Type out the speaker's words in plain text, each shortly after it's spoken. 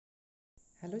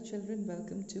Hello children,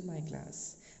 welcome to my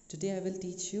class. Today I will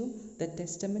teach you The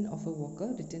Testament of a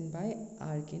Walker written by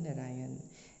R.K. Narayan.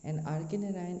 And R.K.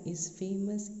 Narayan is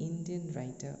famous Indian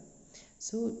writer.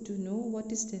 So to know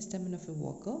what is Testament of a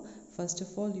Walker, first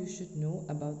of all you should know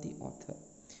about the author.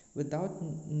 Without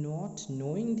not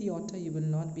knowing the author, you will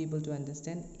not be able to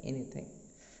understand anything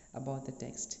about the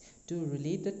text. To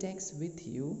relate the text with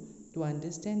you, to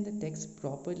understand the text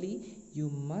properly, you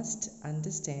must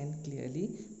understand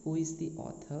clearly who is the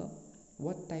author,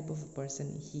 what type of a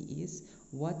person he is,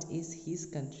 what is his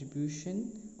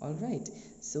contribution. Alright,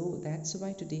 so that's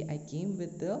why today I came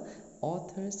with the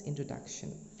author's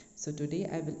introduction. So today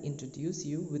I will introduce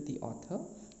you with the author,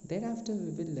 thereafter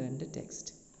we will learn the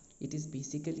text. It is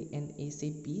basically an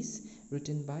essay piece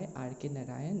written by R.K.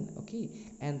 Narayan, okay,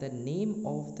 and the name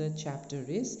of the chapter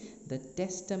is The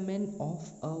Testament of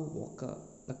a Walker,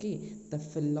 okay, the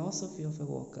philosophy of a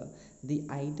walker, the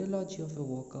ideology of a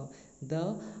walker,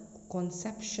 the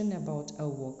conception about a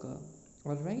walker.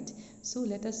 All right, so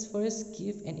let us first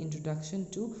give an introduction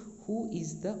to who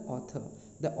is the author.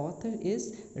 The author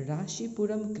is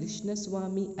Rashipuram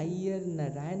Krishnaswamy Iyer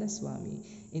Narayana Swamy,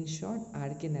 in short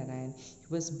R.K. Narayan. He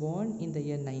was born in the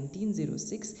year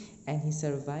 1906 and he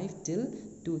survived till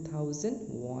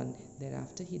 2001.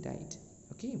 Thereafter he died.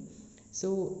 Okay,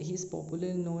 so he is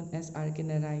popularly known as R.K.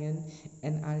 Narayan,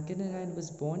 and R.K. Narayan was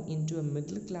born into a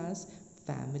middle class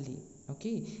family.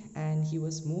 Okay, and he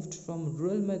was moved from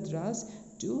rural Madras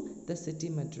to the city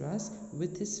Madras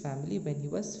with his family when he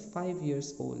was 5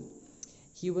 years old.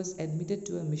 He was admitted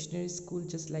to a missionary school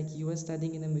just like you are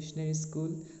studying in a missionary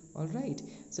school. Alright,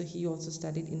 so he also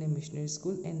studied in a missionary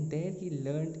school and there he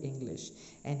learned English,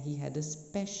 and he had a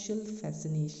special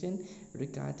fascination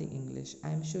regarding English.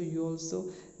 I'm sure you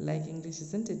also like English,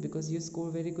 isn't it? Because you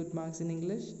score very good marks in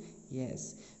English.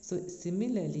 Yes, so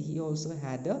similarly he also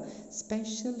had a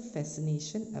special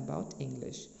fascination about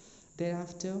English.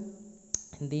 Thereafter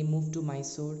they moved to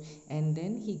Mysore, and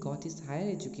then he got his higher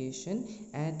education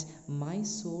at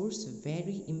Mysore's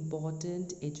very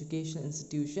important educational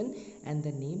institution, and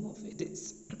the name of it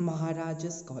is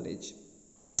Maharaja's College.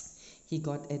 He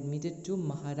got admitted to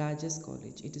Maharaja's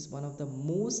College. It is one of the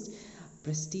most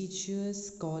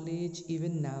prestigious college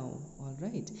even now. All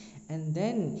right, and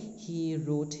then he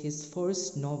wrote his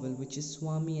first novel, which is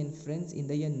Swami and Friends, in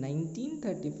the year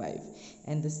 1935,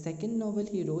 and the second novel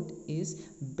he wrote is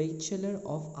Bachelor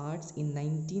of Arts in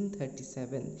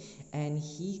 1937, and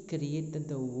he created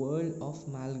the world of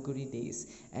Malgudi Days,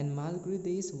 and Malgudi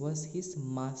Days was his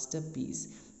masterpiece,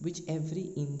 which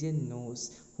every Indian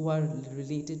knows who are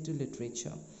related to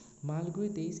literature.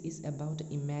 Malgudi Days is about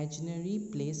an imaginary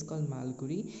place called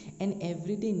Malgudi, and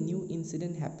every day new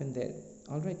incident happened there.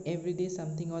 Alright, every day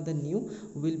something or the new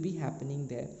will be happening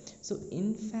there. So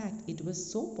in fact it was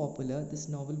so popular, this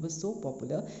novel was so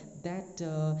popular that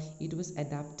it was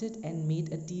adapted and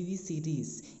made a TV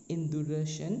series in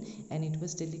Doordarshan, and it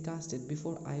was telecasted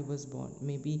before I was born,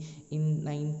 maybe in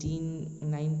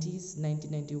 1990s,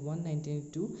 1991,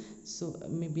 1992. So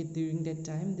maybe during that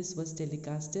time this was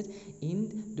telecasted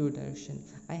in Doordarshan.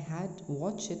 I had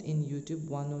watched it in YouTube,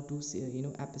 one or two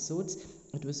episodes.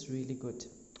 It was really good,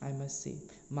 I must say.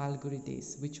 Malgudi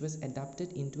Days, which was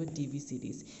adapted into a TV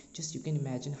series. Just you can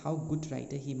imagine how good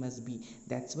writer he must be.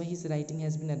 That's why his writing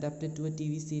has been adapted to a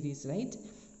TV series, right?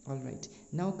 Alright,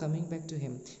 now coming back to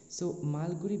him. So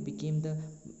Malgudi became the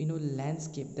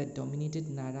landscape that dominated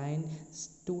Narayan's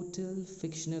total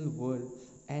fictional world,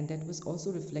 and that was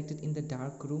also reflected in The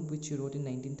Dark Room, which he wrote in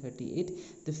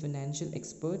 1938, The Financial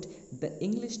Expert, The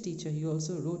English Teacher. He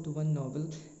also wrote one novel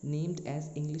named as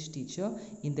English Teacher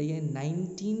in the year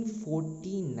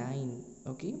 1949.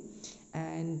 Okay,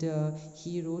 and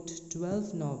he wrote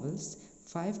 12 novels,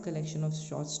 5 collection of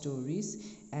short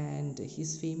stories, and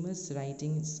his famous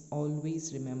writings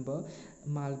Always Remember,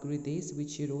 Malgudi Days,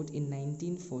 which he wrote in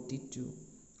 1942.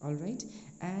 All right,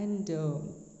 and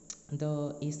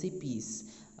the essay piece,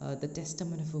 The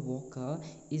Testament of a Walker,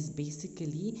 is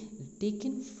basically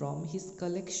taken from his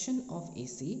collection of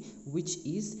essay, which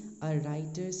is A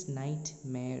Writer's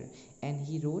Nightmare, and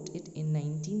he wrote it in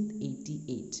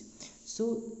 1988.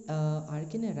 So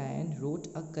R.K. Narayan wrote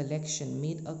a collection,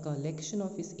 made a collection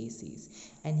of his essays,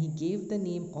 and he gave the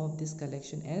name of this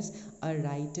collection as A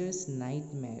Writer's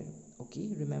Nightmare.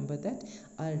 Okay, remember that,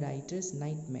 A Writer's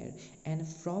Nightmare. And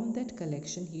from that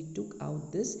collection he took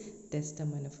out this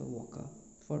Testament of a Walker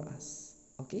for us.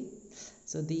 Okay,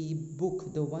 so the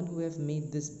book, the one who have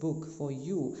made this book for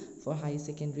you for higher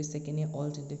secondary second year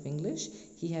alternative English,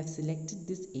 he have selected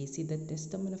this essay, The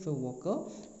Testament of a Walker,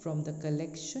 from the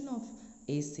collection of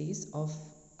essays of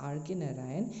R.K.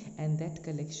 Narayan, and that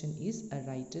collection is A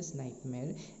Writer's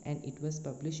Nightmare, and it was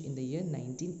published in the year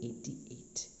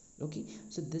 1988. Okay,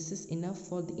 so this is enough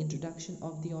for the introduction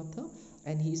of the author,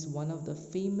 and he is one of the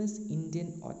famous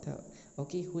Indian author,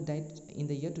 okay, who died in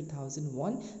the year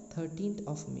 2001, 13th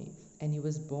of May, and he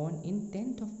was born in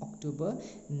 10th of October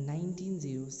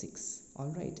 1906.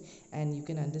 All right, and you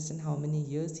can understand how many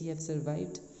years he have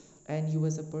survived. And he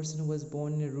was a person who was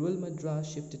born in a rural Madras,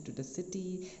 shifted to the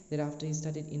city. Thereafter he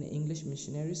studied in an English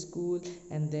missionary school,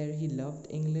 and there he loved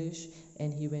English,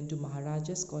 and he went to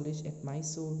Maharaja's College at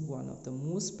Mysore, one of the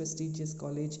most prestigious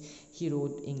college. He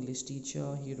wrote English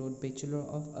Teacher, he wrote Bachelor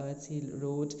of Arts, he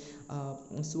wrote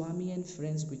Swami and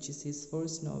Friends, which is his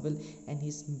first novel, and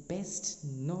his best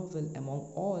novel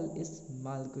among all is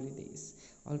Malgudi Days.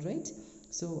 All right,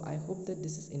 so I hope that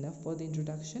this is enough for the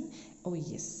introduction. Oh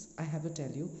yes, I have to tell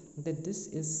you that this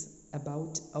is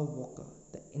about a walker.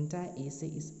 The entire essay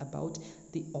is about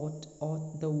the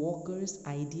walker's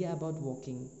idea about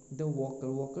walking. The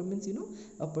walker means, you know,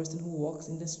 a person who walks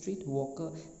in the street.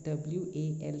 Walker,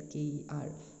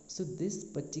 WALKER. So this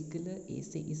particular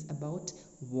essay is about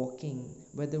walking,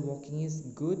 whether walking is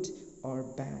good or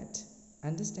bad.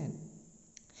 Understand?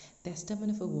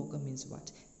 Testament of a walker means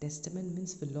what? Testament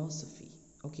means philosophy.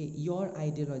 Okay, your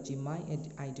ideology, my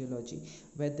ideology,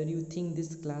 whether you think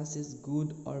this class is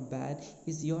good or bad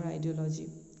is your ideology.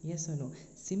 Yes or no?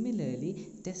 Similarly,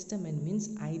 testament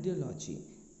means ideology,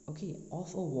 okay,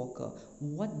 of a walker.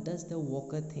 What does the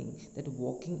walker think, that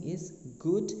walking is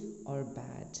good or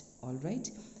bad? All right,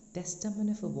 testament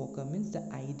of a walker means the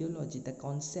ideology, the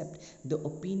concept, the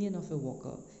opinion of a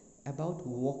walker about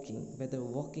walking, whether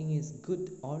walking is good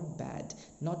or bad,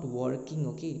 not working.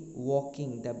 Okay,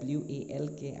 walking,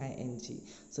 WALKING.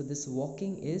 So this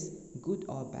walking is good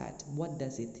or bad, what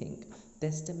does he think?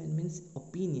 Testament means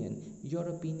opinion, your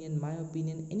opinion, my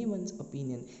opinion, anyone's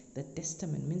opinion. The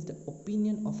testament means the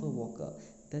opinion of a walker,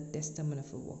 the testament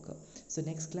of a walker. So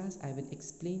next class I will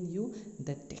explain you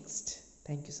the text.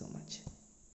 Thank you so much.